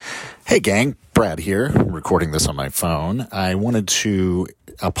Hey gang, Brad here, recording this on my phone. I wanted to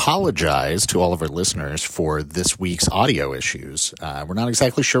apologize to all of our listeners for this week's audio issues. We're not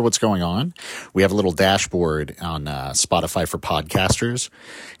exactly sure what's going on. We have a little dashboard on Spotify for podcasters,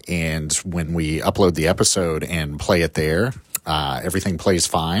 and when we upload the episode and play it there, everything plays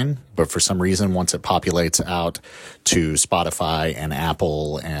fine, but for some reason, once it populates out to Spotify and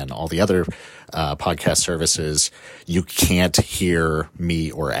Apple and all the other podcast services, you can't hear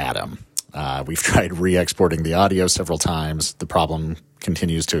me or Adam. We've tried re-exporting the audio several times. The problem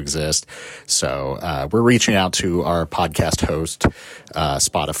continues to exist. So we're reaching out to our podcast host,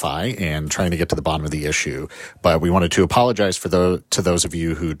 Spotify, and trying to get to the bottom of the issue. But we wanted to apologize to those of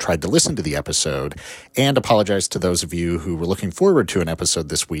you who tried to listen to the episode, and apologize to those of you who were looking forward to an episode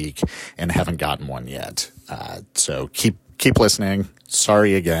this week and haven't gotten one yet. So keep listening.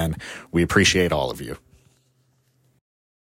 Sorry again. We appreciate all of you.